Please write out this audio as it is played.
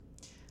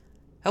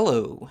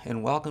Hello,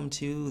 and welcome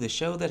to the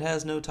show that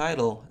has no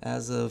title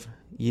as of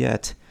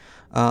yet.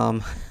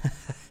 Um,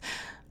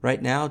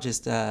 right now,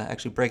 just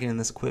actually breaking in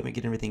this equipment,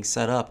 getting everything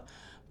set up.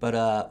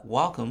 But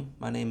welcome.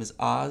 My name is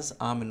Oz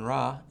Amin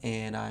Ra,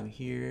 and I'm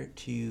here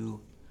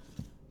to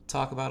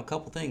talk about a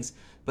couple things.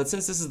 But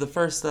since this is the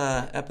first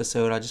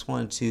episode, I just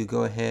wanted to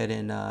go ahead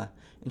and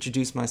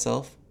introduce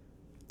myself.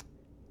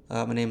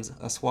 My name is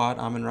Aswad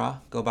Amin Ra,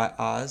 go by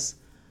Oz.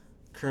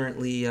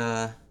 Currently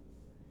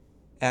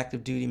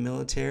active duty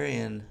military,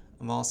 and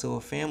I'm also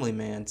a family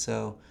man,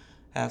 so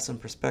I have some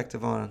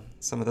perspective on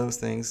some of those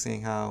things,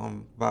 seeing how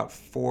I'm about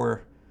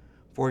four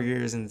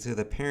years into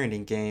the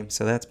parenting game,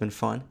 so that's been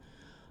fun.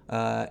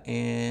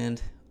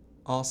 And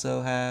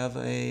also have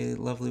a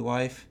lovely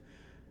wife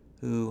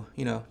who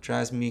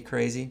drives me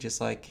crazy,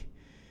 just like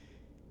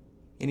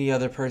any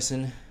other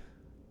person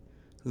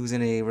who's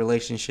in a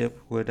relationship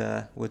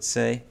would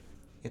say.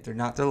 If they're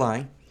not, they're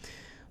lying.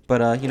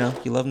 But you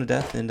love them to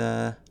death,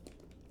 and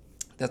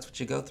that's what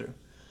you go through.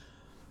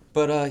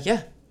 But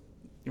yeah,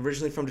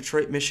 originally from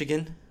Detroit,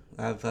 Michigan.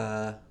 I've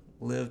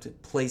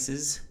lived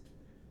places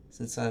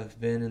since I've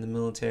been in the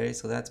military,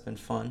 so that's been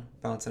fun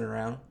bouncing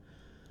around.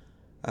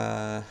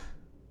 Uh,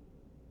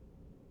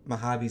 my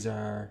hobbies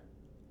are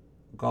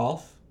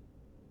golf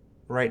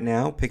right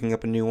now, picking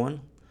up a new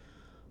one,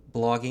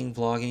 blogging,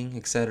 vlogging,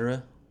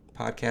 etc.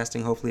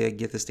 Podcasting. Hopefully, I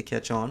get this to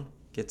catch on,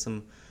 get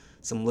some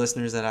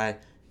listeners that I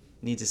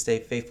need to stay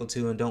faithful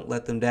to and don't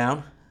let them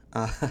down.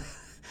 Uh,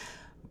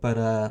 but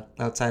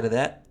outside of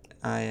that,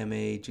 I am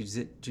a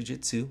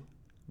jiu-jitsu,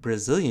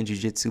 Brazilian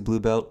jiu-jitsu blue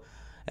belt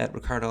at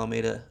Ricardo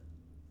Almeida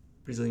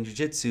Brazilian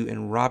Jiu-Jitsu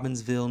in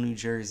Robbinsville, New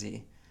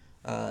Jersey.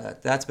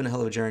 That's been a hell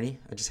of a journey.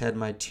 I just had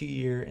my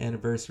 2-year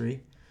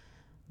anniversary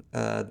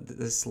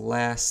this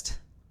last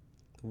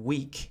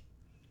week,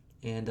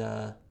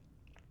 and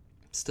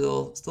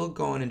still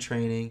going and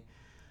training,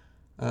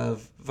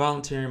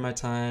 volunteering my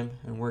time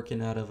and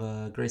working out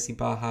of Gracie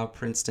Baja,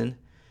 Princeton,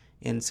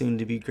 and soon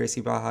to be Gracie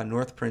Baja,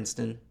 North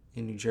Princeton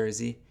in New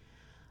Jersey.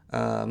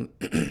 Um,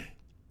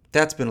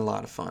 that's been a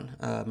lot of fun.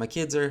 My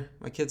kids are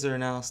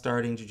now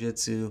starting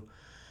jiu-jitsu,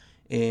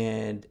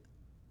 and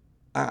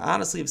I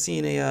honestly have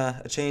seen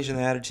a change in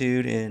the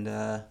attitude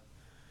and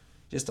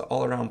just an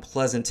all around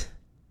pleasant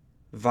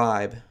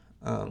vibe.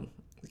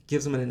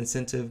 Gives them an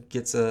incentive,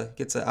 gets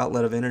an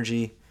outlet of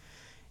energy,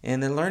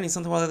 and they're learning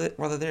something while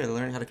they're there. They're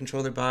learning how to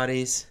control their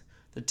bodies,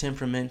 their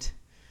temperament,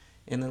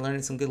 and they're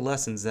learning some good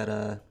lessons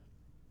that,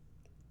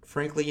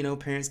 frankly,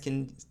 parents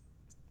can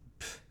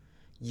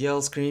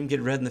yell, scream,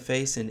 get red in the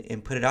face,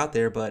 and put it out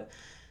there. But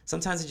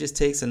sometimes it just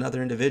takes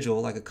another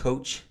individual, like a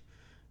coach,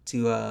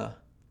 to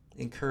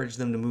encourage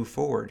them to move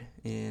forward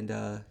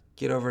and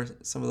get over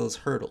some of those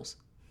hurdles.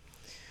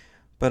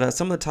 But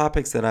some of the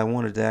topics that I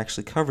wanted to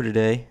actually cover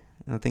today,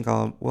 and I think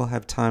we'll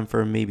have time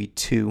for maybe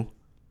two,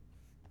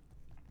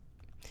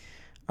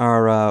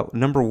 are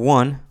number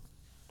one,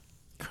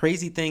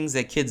 crazy things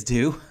that kids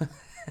do,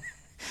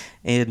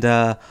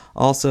 and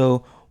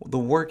also the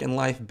work and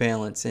life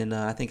balance. And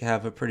I think I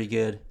have a pretty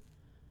good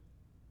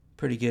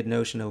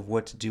notion of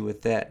what to do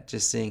with that.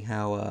 Just seeing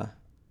how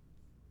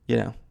you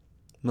know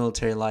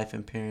military life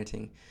and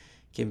parenting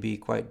can be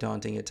quite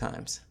daunting at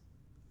times.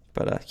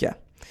 But yeah,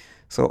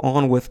 so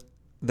on with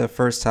the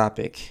first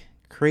topic,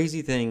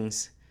 crazy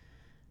things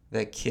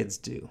that kids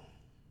do.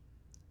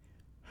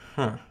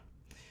 Huh.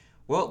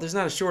 Well, there's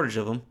not a shortage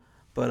of them,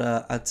 but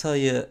I'll tell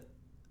you,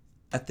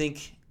 I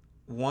think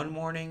one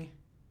morning,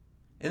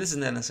 and this is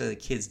not necessarily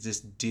kids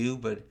just do,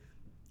 but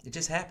it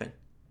just happened.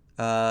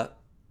 Uh,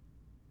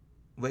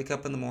 Wake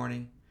up in the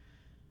morning.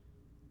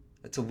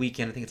 It's a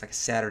weekend. I think it's like a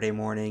Saturday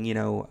morning.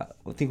 I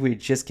think we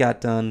just got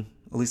done.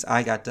 At least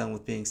I got done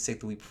with being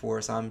sick the week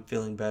before, so I'm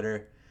feeling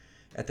better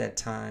at that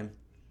time.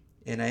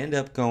 And I end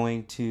up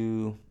going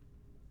to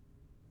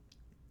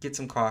get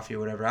some coffee or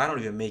whatever. I don't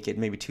even make it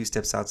maybe 2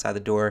 steps outside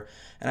the door.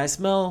 And I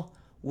smell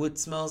what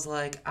smells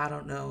like, I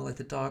don't know, like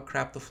the dog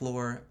crapped the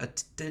floor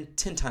 10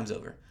 times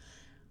over.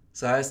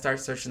 So I start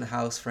searching the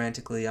house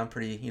frantically. I'm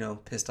pretty,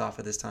 pissed off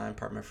at this time,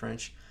 pardon my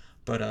French.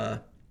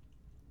 But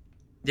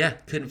yeah,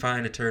 couldn't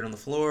find a turd on the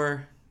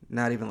floor.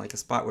 Not even like a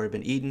spot where it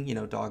had been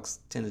eaten. Dogs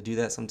tend to do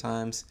that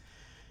sometimes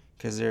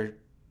because they're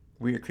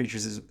weird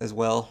creatures as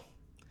well.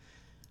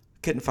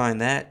 Couldn't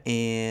find that,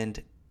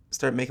 and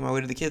start making my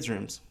way to the kids'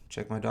 rooms.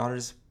 Check my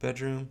daughter's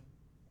bedroom.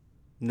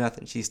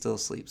 Nothing. She's still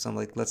asleep. So I'm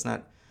like, let's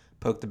not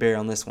poke the bear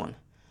on this one.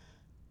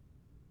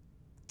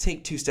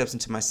 Take 2 steps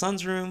into my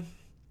son's room.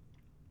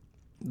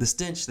 The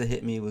stench that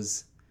hit me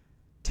was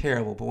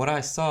terrible, but what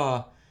I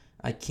saw,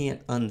 I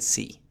can't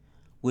unsee,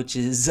 which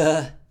is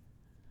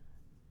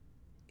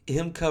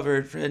him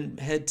covered from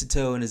head to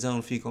toe in his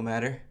own fecal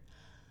matter,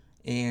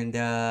 and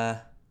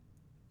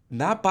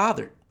not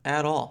bothered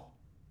at all.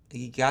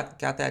 He got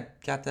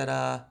that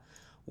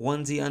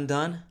onesie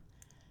undone,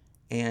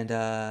 and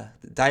the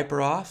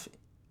diaper off.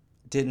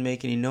 Didn't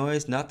make any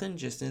noise, nothing.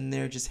 Just in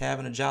there, just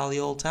having a jolly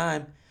old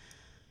time,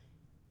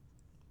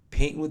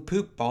 painting with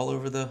poop all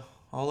over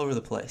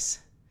the place.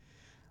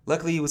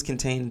 Luckily, he was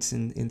contained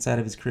inside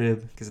of his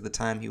crib because at the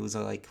time he was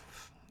like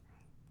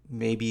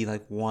maybe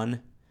like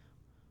one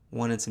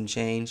and some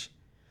change.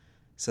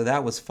 So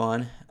that was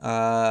fun.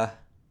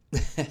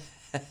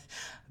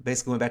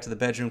 Basically went back to the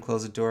bedroom,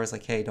 closed the door. It's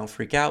like, hey, don't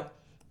freak out.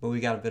 But we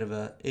got a bit of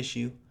a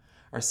issue.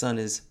 Our son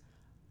is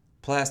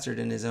plastered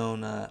in his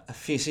own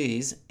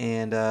feces,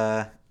 and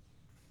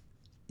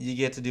you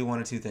get to do one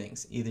or two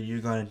things. Either you're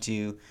going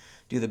to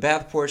do the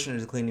bath portion or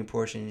the cleaning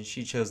portion.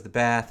 She chose the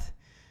bath,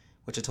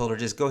 which I told her,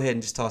 just go ahead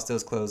and just toss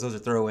those clothes. Those are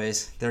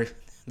throwaways.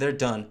 They're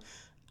done.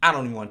 I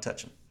don't even want to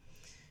touch them.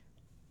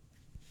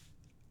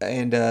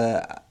 And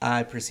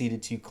I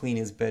proceeded to clean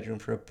his bedroom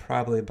for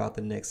probably about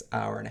the next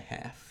hour and a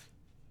half.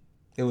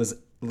 It was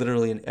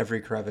literally in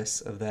every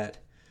crevice of that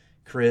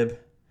crib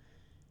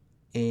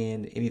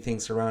and anything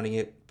surrounding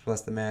it,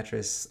 plus the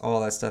mattress.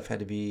 All that stuff had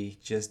to be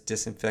just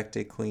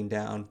disinfected, cleaned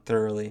down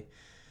thoroughly.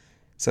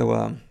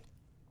 So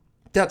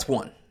that's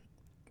one.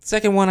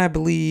 Second one, I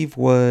believe,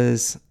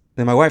 was,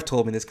 and my wife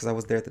told me this because I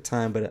was there at the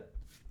time,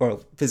 or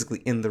physically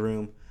in the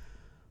room.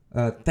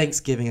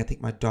 Thanksgiving, I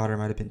think my daughter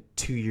might have been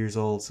 2 years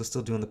old, so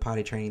still doing the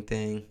potty training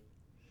thing.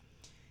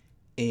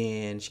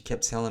 And she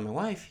kept telling my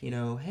wife,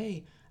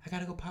 hey, I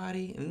gotta go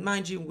potty. And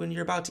mind you, when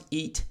you're about to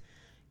eat,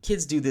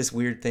 kids do this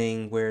weird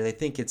thing where they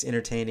think it's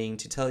entertaining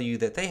to tell you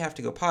that they have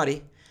to go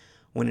potty,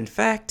 when in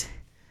fact,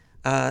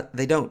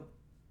 they don't.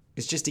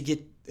 It's just to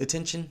get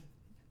attention,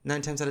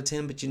 9 times out of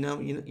 10. But you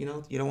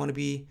don't want to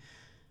be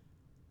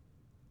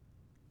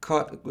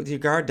caught with your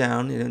guard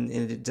down, and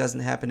it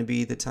doesn't happen to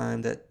be the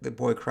time that the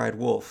boy cried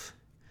wolf.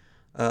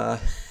 Uh,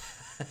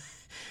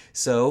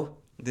 so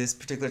this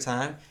particular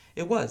time,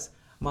 it was,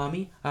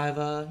 Mommy, I've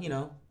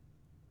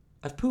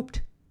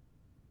pooped.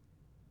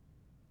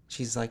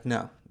 She's like,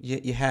 no,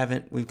 you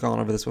haven't. We've gone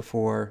over this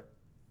before.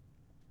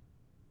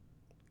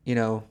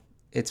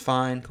 It's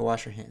fine. Go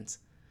wash your hands.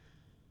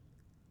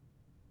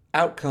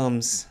 Out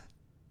comes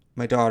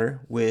my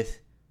daughter with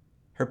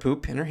her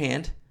poop in her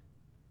hand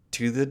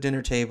to the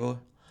dinner table,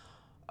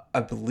 I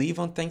believe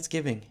on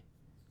Thanksgiving.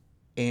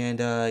 And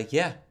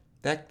yeah,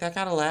 that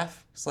got a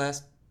laugh, slash,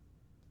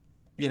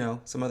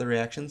 some other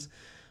reactions.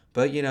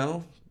 But,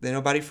 they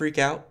nobody freak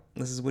out.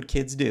 This is what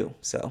kids do.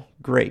 So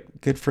great.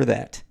 Good for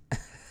that.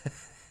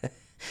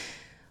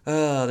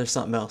 Oh, there's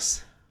something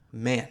else.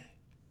 Man,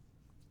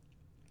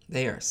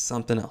 they are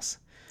something else.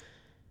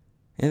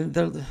 And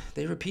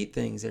they repeat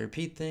things.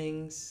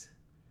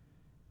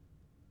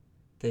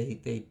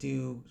 They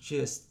do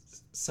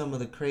just some of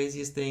the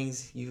craziest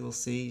things you will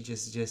see.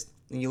 Just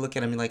and you look at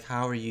them and you're like,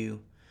 how are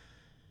you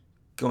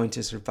going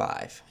to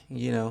survive?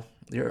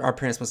 Our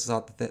parents must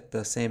have thought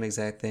the same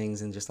exact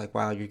things, and just like,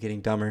 wow, you're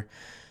getting dumber.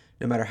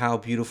 No matter how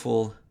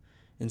beautiful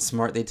and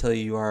smart they tell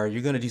you are,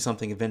 you're going to do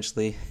something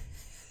eventually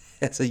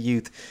as a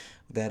youth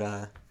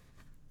that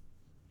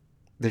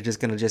they're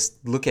just going to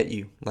just look at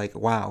you like,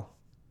 wow,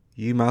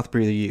 you mouth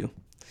breather you.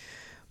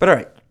 But all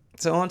right,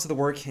 so on to the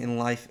work and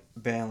life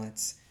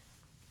balance.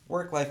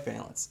 Work-life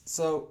balance.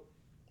 So,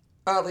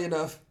 oddly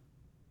enough,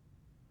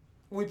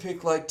 we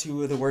picked like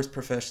two of the worst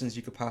professions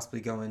you could possibly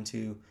go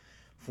into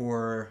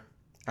for,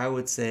 I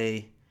would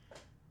say,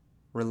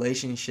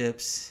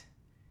 relationships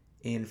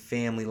and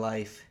family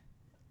life.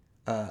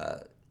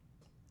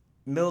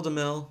 Mill to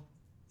mill,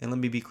 and let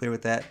me be clear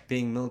with that,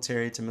 being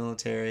military to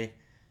military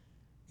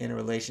in a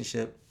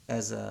relationship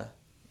as a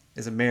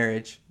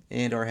marriage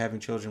and or having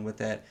children with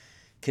that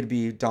could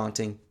be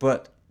daunting,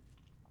 but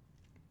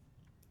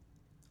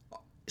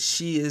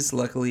she is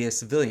luckily a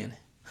civilian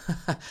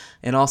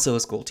and also a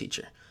school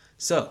teacher.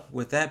 So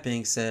with that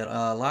being said,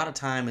 a lot of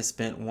time is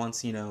spent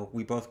once,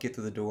 we both get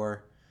through the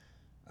door.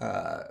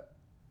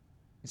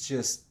 It's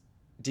just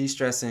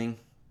de-stressing,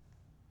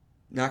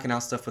 knocking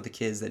out stuff with the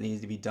kids that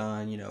needs to be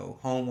done,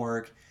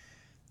 homework,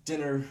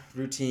 dinner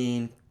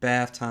routine,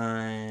 bath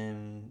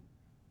time,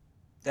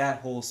 that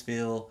whole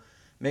spiel,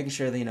 making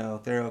sure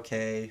that, they're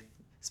okay,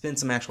 spend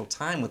some actual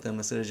time with them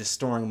instead of just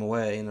storing them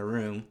away in the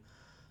room.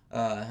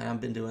 And I've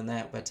been doing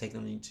that by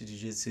taking them to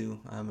jiu-jitsu.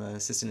 I'm an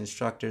assistant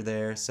instructor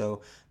there,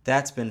 so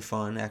that's been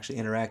fun, actually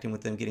interacting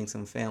with them, getting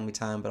some family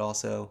time, but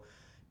also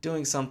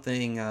doing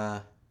something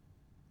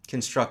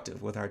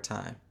constructive with our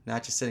time,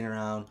 not just sitting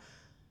around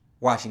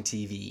watching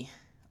TV.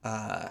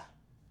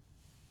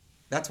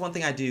 That's one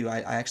thing I do. I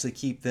actually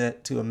keep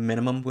that to a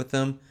minimum with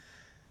them,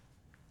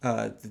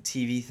 the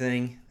TV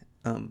thing.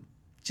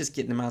 Just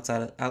getting them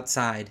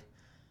outside,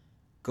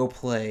 go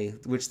play,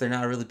 which they're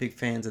not really big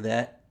fans of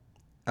that.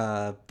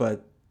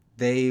 But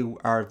they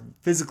are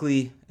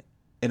physically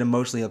and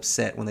emotionally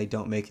upset when they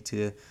don't make it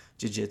to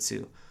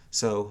jiu-jitsu.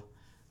 So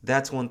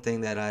that's one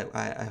thing that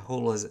I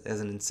hold as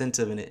an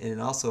incentive, and it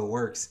also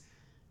works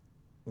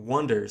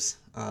wonders.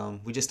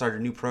 We just started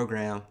a new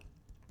program,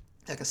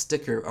 like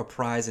a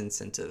prize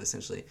incentive,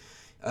 essentially.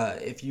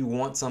 If you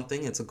want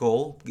something, it's a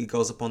goal. It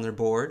goes up on their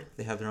board.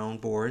 They have their own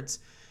boards.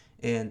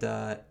 And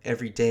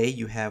every day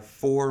you have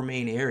 4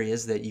 main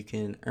areas that you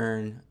can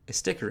earn a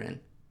sticker in,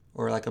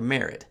 or like a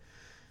merit.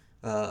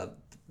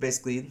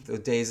 Basically, the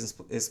days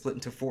is split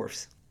into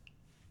 4ths.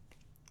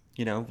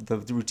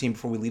 The routine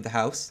before we leave the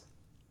house,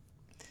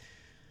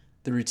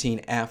 the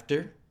routine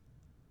after,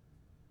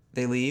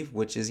 they leave,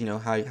 which is,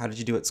 how did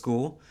you do at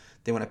school?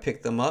 They want to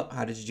pick them up.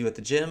 How did you do at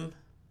the gym?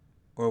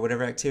 Or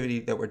whatever activity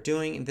that we're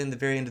doing. And then the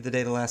very end of the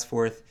day, the last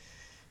fourth,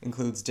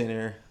 includes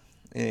dinner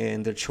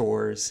and their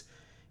chores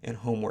and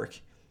homework.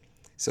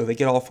 So they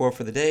get all four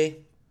for the day.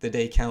 The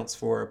day counts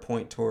for a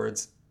point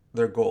towards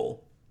their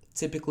goal.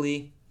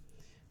 Typically,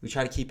 we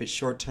try to keep it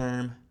short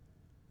term.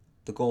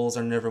 The goals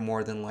are never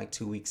more than like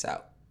 2 weeks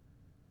out.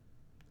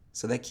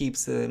 So that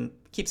keeps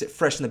it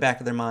fresh in the back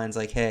of their minds,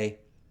 like, hey,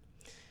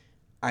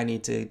 I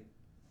need to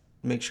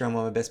make sure I'm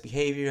on my best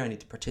behavior. I need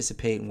to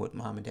participate in what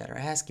mom and dad are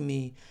asking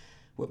me,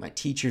 what my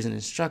teachers and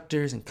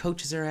instructors and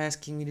coaches are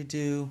asking me to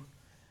do.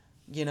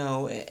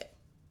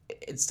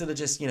 Instead of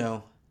just,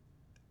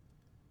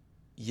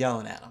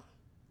 yelling at them.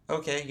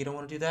 Okay, you don't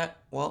want to do that?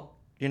 Well,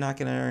 you're not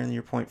going to earn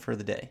your point for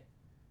the day.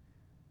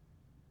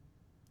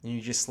 And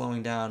you're just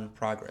slowing down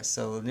progress.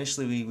 So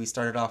initially we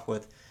started off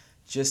with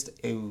just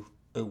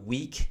a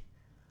week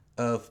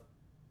of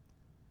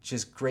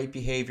just great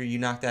behavior. You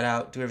knock that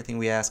out, do everything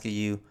we ask of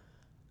you.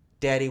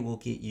 Daddy will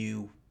get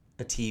you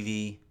a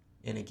TV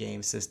and a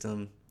game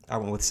system. I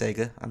went with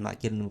Sega. I'm not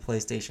getting them a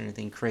PlayStation or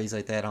anything crazy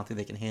like that. I don't think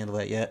they can handle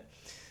that yet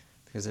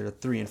because they're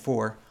 3 and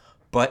 4.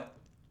 But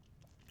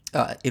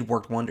it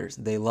worked wonders.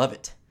 They love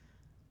it.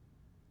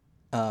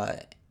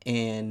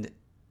 And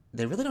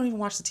they really don't even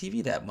watch the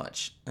TV that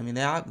much. I mean,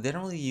 they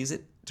don't really use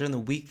it during the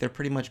week. They're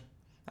pretty much,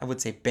 I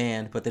would say,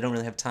 banned, but they don't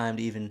really have time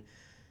to even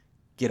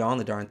get on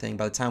the darn thing.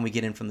 By the time we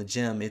get in from the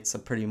gym, it's a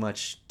pretty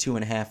much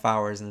 2.5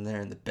 hours and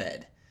they're in the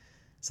bed.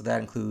 So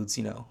that includes,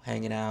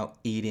 hanging out,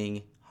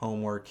 eating,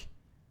 homework,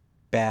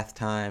 bath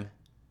time,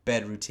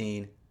 bed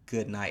routine,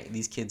 good night.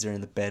 These kids are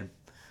in the bed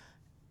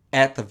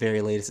at the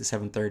very latest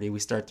at 7:30. We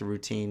start the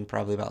routine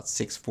probably about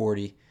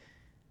 6:40,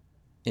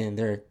 and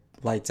they're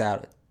lights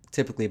out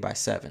typically by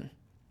 7.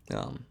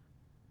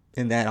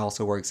 And that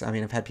also works. I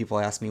mean, I've had people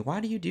ask me,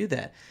 why do you do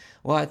that?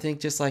 Well, I think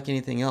just like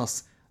anything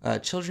else,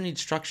 children need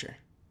structure.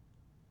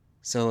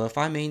 So if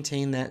I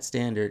maintain that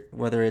standard,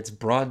 whether it's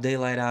broad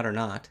daylight out or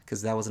not,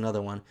 because that was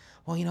another one.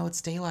 Well,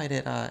 it's daylight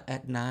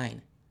at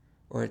 9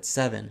 or at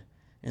 7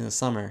 in the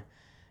summer.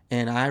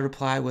 And I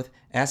reply with,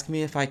 ask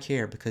me if I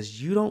care,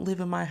 because you don't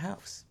live in my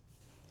house.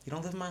 You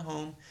don't live in my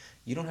home.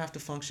 You don't have to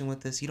function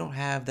with this. You don't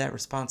have that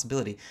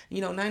responsibility.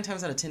 9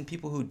 times out of 10,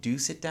 people who do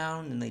sit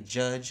down and they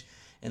judge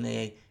and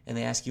they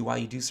ask you why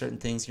you do certain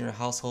things in your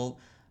household,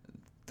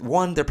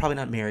 1, they're probably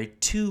not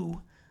married.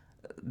 2,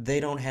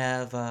 they don't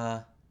have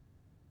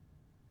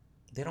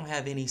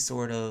any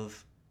sort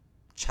of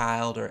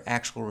child or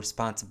actual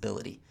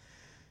responsibility.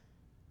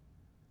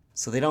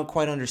 So they don't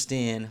quite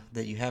understand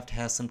that you have to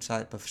have some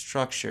type of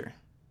structure.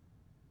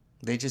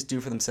 They just do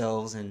for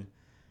themselves and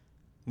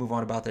move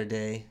on about their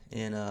day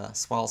and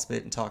swallow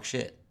spit and talk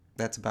shit.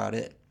 That's about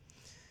it.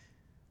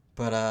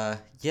 But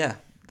yeah,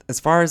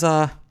 as far as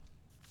that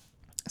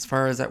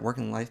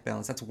working life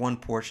balance, that's one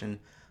portion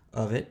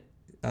of it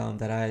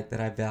that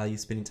I value,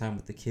 spending time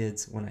with the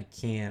kids when I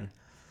can.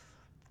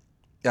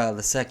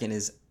 The second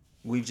is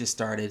we've just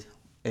started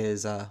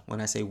is when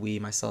I say we,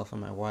 myself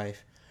and my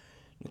wife,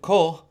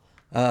 Nicole,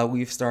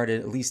 we've started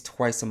at least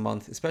twice a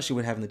month, especially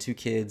with having the 2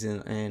 kids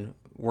and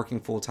working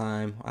full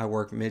time. I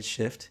work mid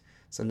shift,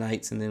 so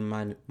nights, and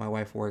then my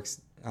wife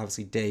works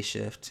obviously day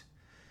shift,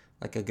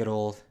 like a good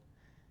old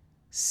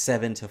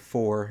 7 to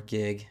 4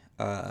 gig.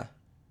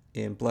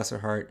 And bless her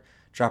heart,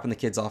 dropping the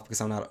kids off because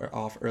I'm not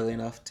off early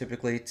enough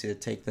typically to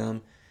take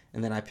them,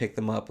 and then I pick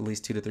them up at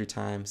least 2 to 3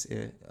 times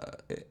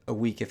a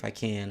week if I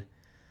can.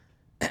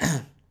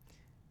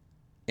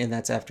 And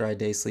that's after I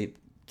day sleep,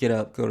 get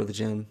up, go to the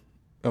gym,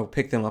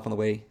 pick them up on the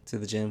way to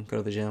the gym, go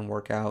to the gym,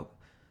 work out,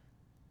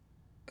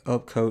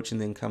 coach,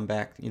 and then come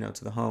back,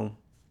 to the home.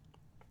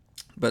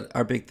 But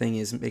our big thing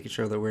is making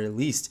sure that we're at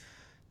least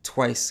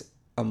twice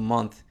a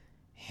month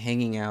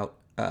hanging out,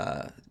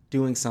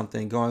 doing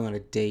something, going on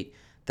a date.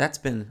 That's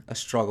been a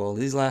struggle.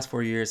 These last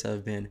 4 years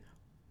have been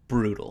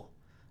brutal.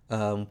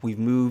 We've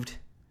moved,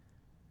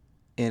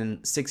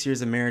 in 6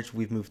 years of marriage,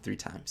 we've moved 3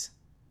 times,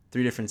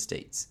 3 different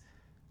states.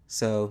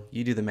 So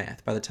you do the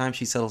math. By the time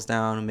she settles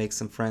down and makes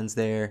some friends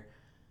there,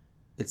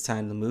 it's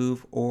time to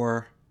move.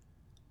 Or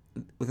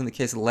within the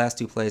case of the last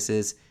 2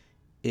 places,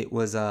 it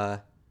was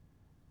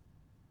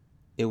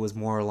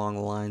more along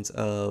the lines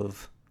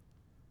of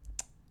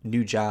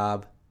new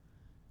job.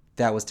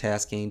 That was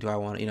tasking. Do I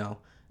want to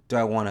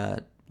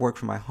work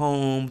from my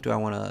home? Do I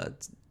want to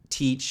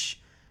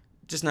teach?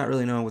 Just not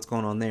really knowing what's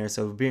going on there.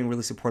 So being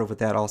really supportive with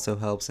that also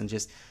helps. And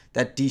just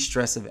that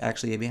de-stress of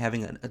actually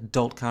having an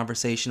adult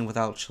conversation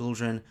without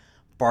children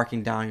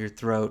barking down your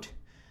throat,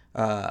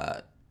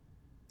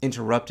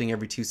 interrupting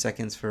every 2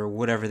 seconds for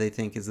whatever they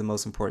think is the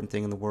most important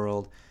thing in the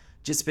world.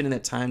 Just spending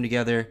that time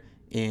together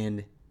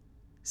and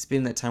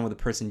spending that time with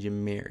the person you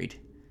married,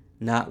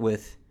 not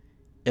with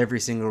every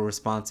single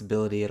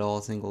responsibility at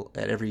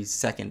every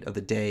second of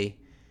the day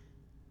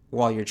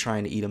while you're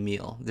trying to eat a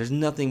meal. There's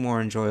nothing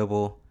more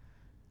enjoyable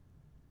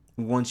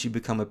once you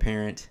become a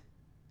parent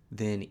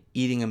than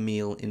eating a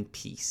meal in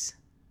peace.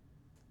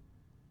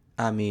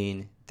 I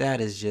mean, that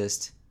is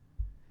just,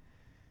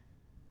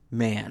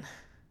 man.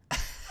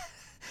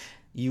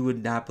 You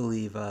would not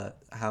believe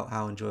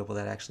how enjoyable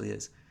that actually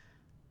is.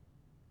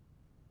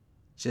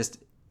 Just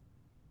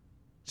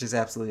just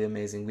absolutely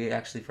amazing. We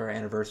actually, for our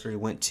anniversary,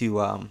 went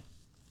to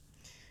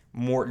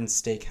Morton's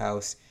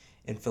Steakhouse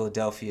in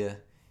Philadelphia,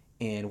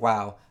 and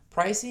wow,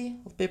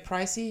 pricey, a bit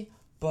pricey,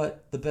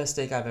 but the best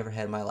steak I've ever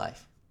had in my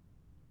life.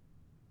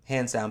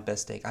 Hands down,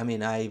 best steak. I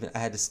mean, I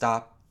had to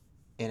stop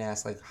and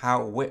ask, like,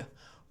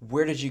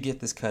 where did you get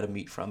this cut of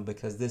meat from?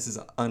 Because this is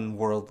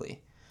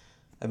unworldly.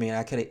 I mean,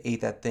 I could have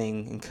ate that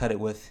thing and cut it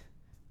with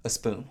a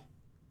spoon.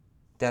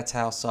 That's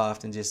how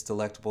soft and just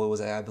delectable it was.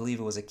 I believe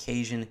it was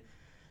Occasion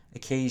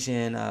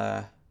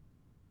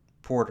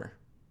porter.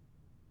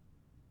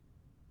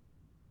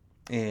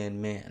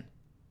 And man,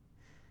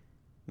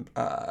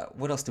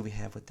 what else do we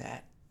have with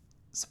that?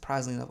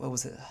 Surprisingly enough, what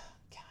was it?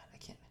 God, I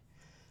can't.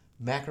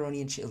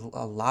 Macaroni and cheese,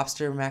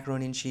 lobster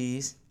macaroni and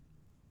cheese.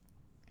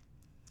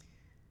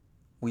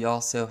 We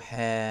also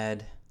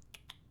had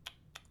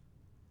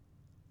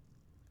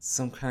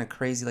some kind of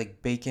crazy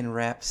like bacon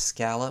wrapped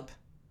scallop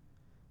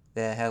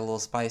that had a little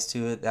spice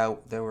to it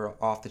that were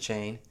off the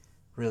chain,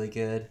 really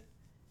good.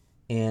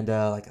 And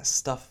like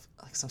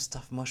some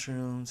stuffed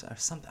mushrooms or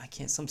something. I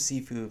can't some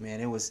seafood,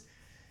 man. It was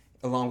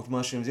along with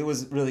mushrooms. It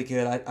was really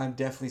good. I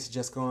definitely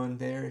suggest going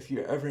there if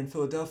you're ever in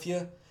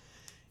Philadelphia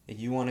and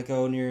you want to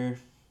go near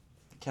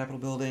the Capitol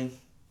building,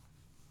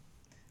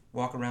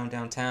 walk around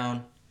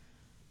downtown,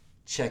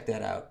 check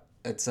that out.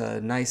 It's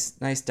a nice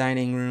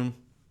dining room,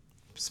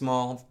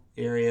 small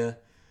area,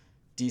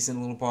 decent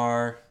little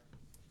bar,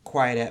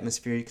 quiet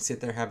atmosphere. You can sit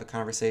there, have a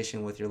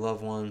conversation with your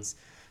loved ones.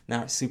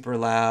 Not super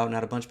loud,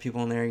 not a bunch of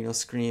people in there,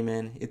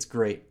 screaming. It's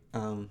great.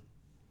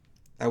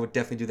 I would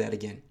definitely do that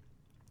again.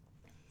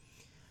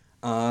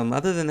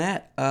 Other than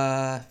that,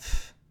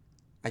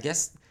 I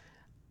guess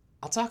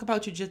I'll talk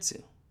about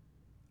jujitsu.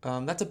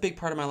 That's a big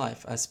part of my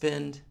life. I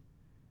spend,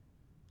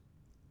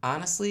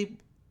 honestly,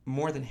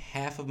 more than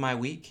half of my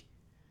week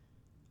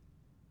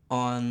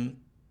on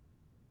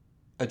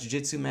a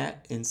jiu-jitsu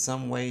mat in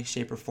some way,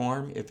 shape, or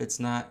form. If it's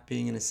not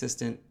being an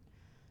assistant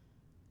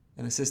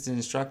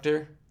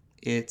instructor,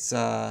 it's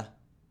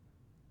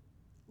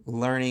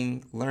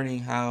learning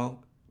how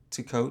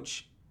to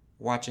coach,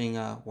 watching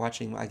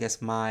I guess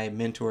my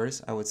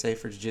mentors, I would say,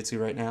 for jiu-jitsu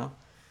right now.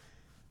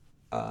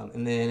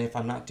 And then if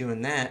I'm not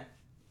doing that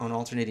on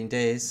alternating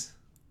days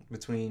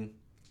between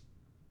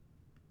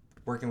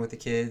working with the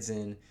kids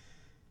and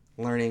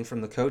learning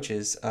from the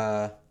coaches,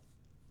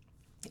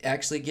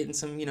 actually getting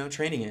some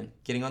training in,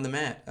 getting on the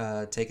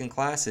mat, taking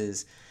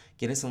classes,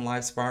 getting some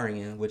live sparring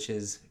in, which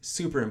is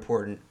super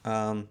important.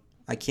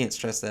 I can't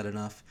stress that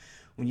enough.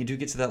 When you do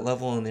get to that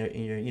level and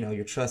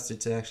you're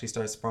trusted to actually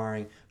start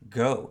sparring,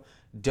 go.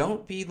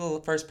 Don't be the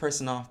first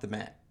person off the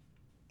mat.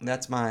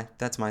 That's my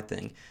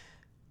thing.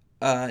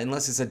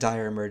 Unless it's a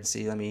dire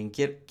emergency. I mean,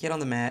 get on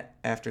the mat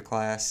after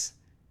class.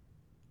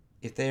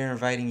 If they're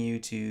inviting you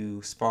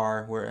to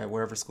spar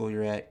wherever school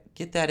you're at,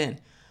 get that in.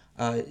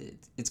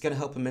 It's going to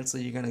help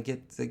immensely. You're going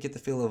to get the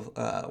feel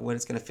of what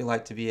it's going to feel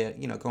like to be at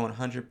going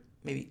 100,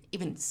 maybe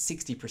even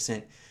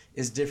 60%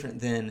 is different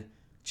than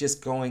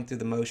just going through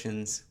the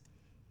motions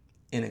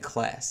in a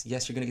class.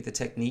 Yes, you're going to get the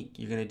technique.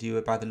 You're going to do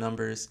it by the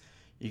numbers.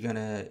 You're going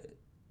to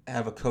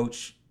have a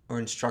coach or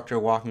instructor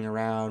walking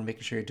around,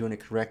 making sure you're doing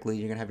it correctly.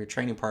 You're going to have your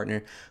training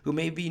partner who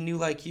may be new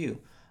like you,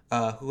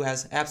 who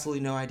has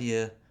absolutely no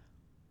idea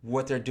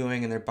what they're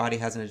doing and their body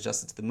hasn't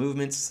adjusted to the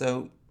movements.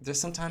 So there's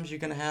sometimes you're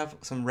going to have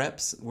some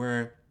reps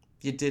where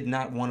you did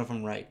not one of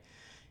them right.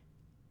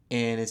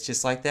 And it's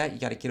just like that. You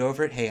got to get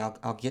over it. Hey,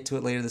 I'll get to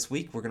it later this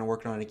week. We're going to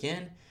work on it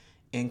again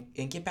and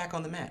get back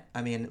on the mat.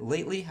 I mean,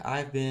 lately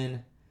I'd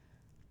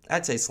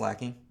say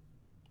slacking.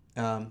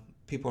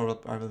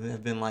 People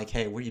have been like,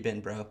 hey, where you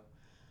been, bro?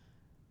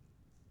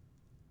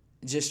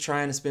 Just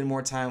trying to spend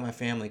more time with my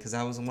family because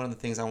that was one of the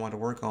things I wanted to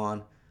work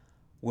on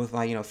with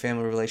my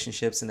family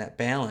relationships and that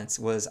balance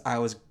was I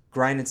was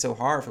grinding so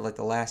hard for like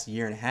the last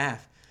year and a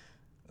half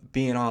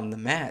being on the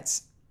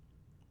mats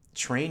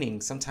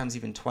training sometimes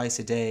even twice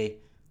a day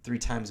 3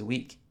 times a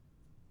week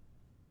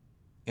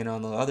and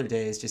on the other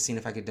days just seeing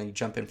if I could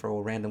jump in for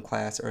a random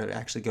class or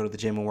actually go to the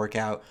gym and work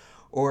out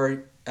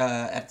or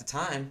at the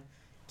time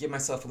give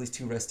myself at least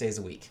 2 rest days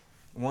a week,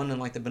 one in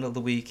like the middle of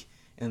the week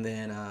and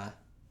then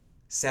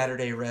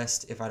Saturday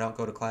rest if I don't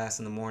go to class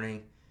in the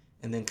morning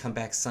and then come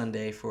back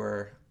Sunday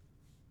for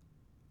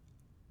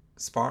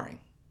sparring,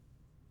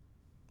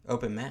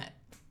 open mat.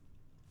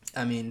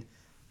 I mean,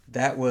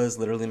 that was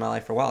literally my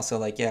life for a while. So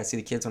like, yeah, I see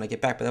the kids when I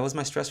get back, but that was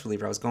my stress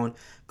reliever. I was going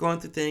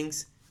through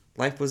things.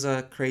 Life was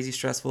crazy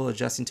stressful,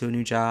 adjusting to a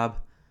new job.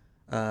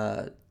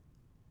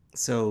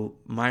 So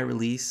my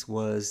release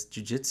was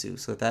jujitsu.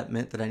 So if that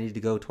meant that I needed to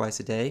go twice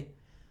a day,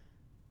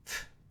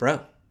 bro,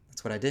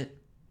 that's what I did.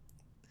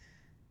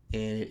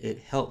 And it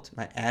helped.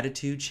 My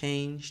attitude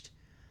changed.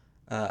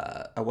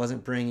 I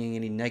wasn't bringing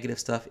any negative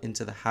stuff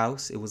into the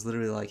house. It was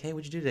literally like, hey,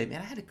 what'd you do today?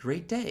 Man, I had a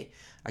great day.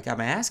 I got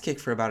my ass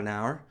kicked for about an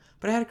hour,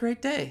 but I had a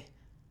great day.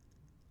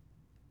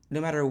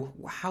 No matter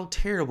how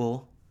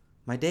terrible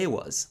my day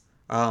was.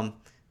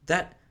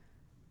 That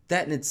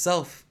in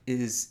itself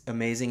is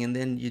amazing. And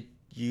then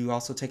you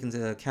also take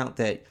into account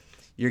that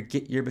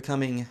you're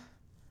becoming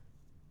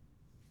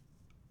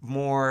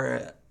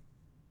more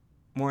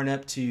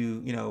inept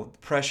to,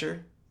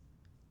 pressure,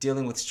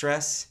 dealing with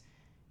stress.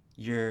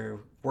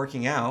 You're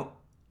working out,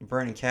 you're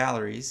burning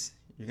calories,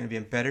 you're going to be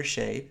in better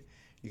shape,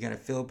 you're going to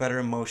feel better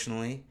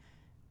emotionally,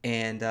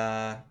 and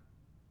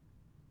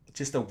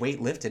just a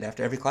weight lifted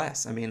after every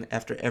class. I mean,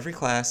 after every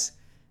class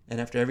and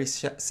after every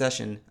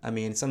session, I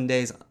mean, some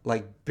days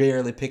like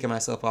barely picking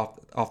myself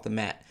off the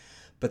mat.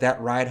 But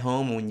that ride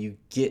home, when you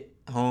get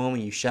home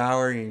and you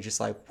shower and you're just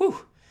like,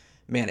 whew,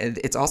 man,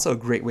 it's also a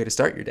great way to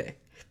start your day.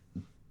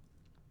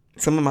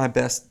 Some of my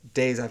best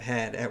days I've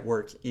had at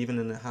work, even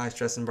in a high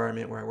stress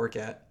environment where I work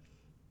at,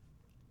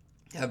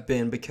 have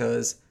been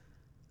because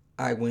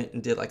I went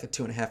and did like a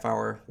 2.5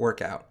 hour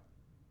workout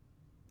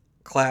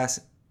class,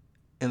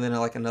 and then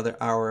like another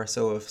hour or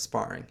so of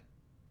sparring,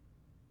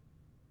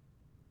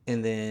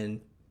 and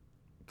then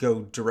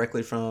go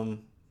directly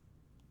from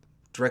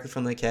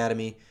the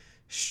academy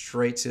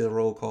straight to the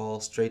roll call,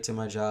 straight to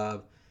my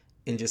job,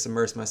 and just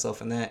immerse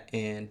myself in that.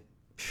 And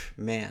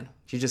man,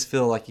 you just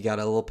feel like you got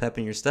a little pep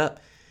in your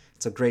step.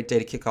 It's a great day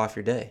to kick off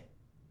your day.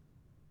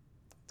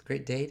 It's a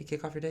great day to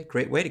kick off your day.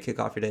 Great way to kick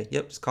off your day.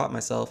 Yep, just caught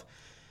myself.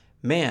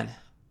 Man,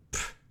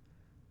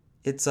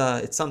 it's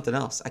something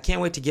else. I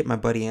can't wait to get my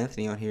buddy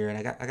Anthony on here, and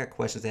I got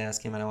questions to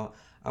ask him, and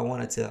I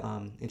wanted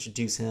to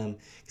introduce him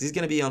because he's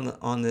gonna be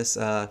on this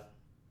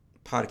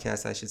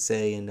podcast, I should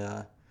say,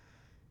 and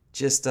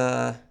just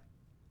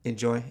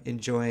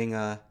enjoying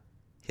him.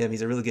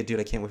 He's a really good dude.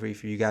 I can't wait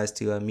for you guys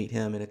to meet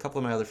him and a couple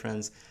of my other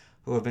friends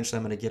who eventually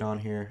I'm gonna get on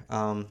here.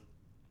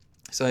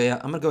 So yeah,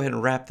 I'm gonna go ahead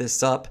and wrap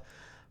this up.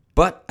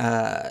 But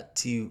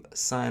to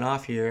sign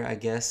off here, I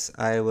guess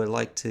I would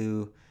like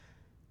to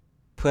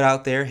put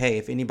out there, hey,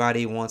 if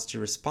anybody wants to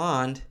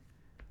respond,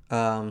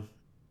 or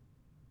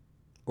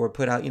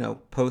put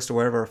out, post or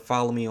whatever, or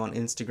follow me on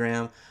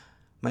Instagram.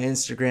 My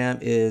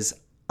Instagram is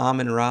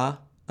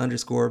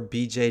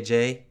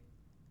Aminra_BJJ,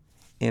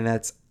 and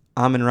that's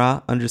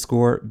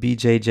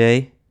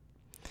Aminra_BJJ.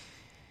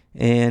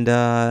 And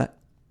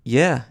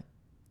yeah,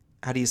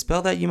 how do you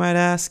spell that, you might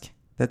ask?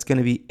 That's going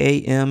to be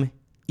AMENRA,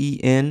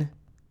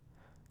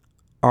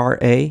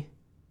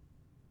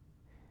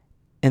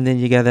 and then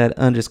you got that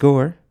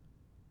underscore,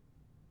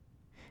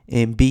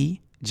 and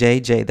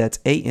BJJ. That's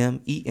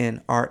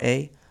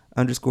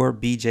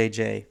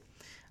AMENRA_BJJ.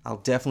 I'll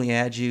definitely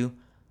add you.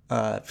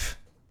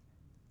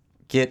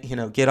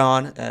 Get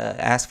on.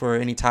 Ask for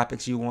any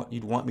topics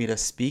you'd want me to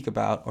speak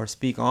about or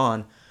speak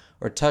on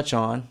or touch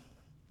on,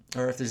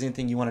 or if there's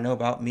anything you want to know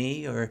about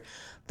me or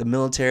the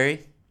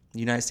military, the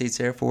United States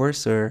Air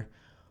Force, or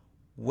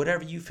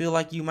whatever you feel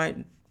like you might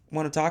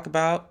want to talk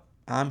about.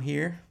 I'm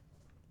here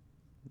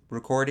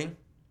recording.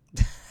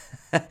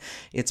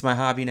 It's my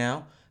hobby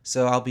now.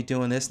 So I'll be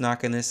doing this,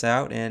 knocking this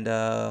out, and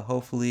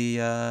hopefully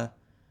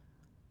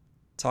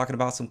talking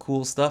about some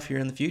cool stuff here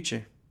in the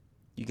future.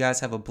 You guys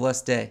have a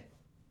blessed day.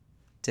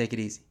 Take it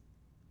easy.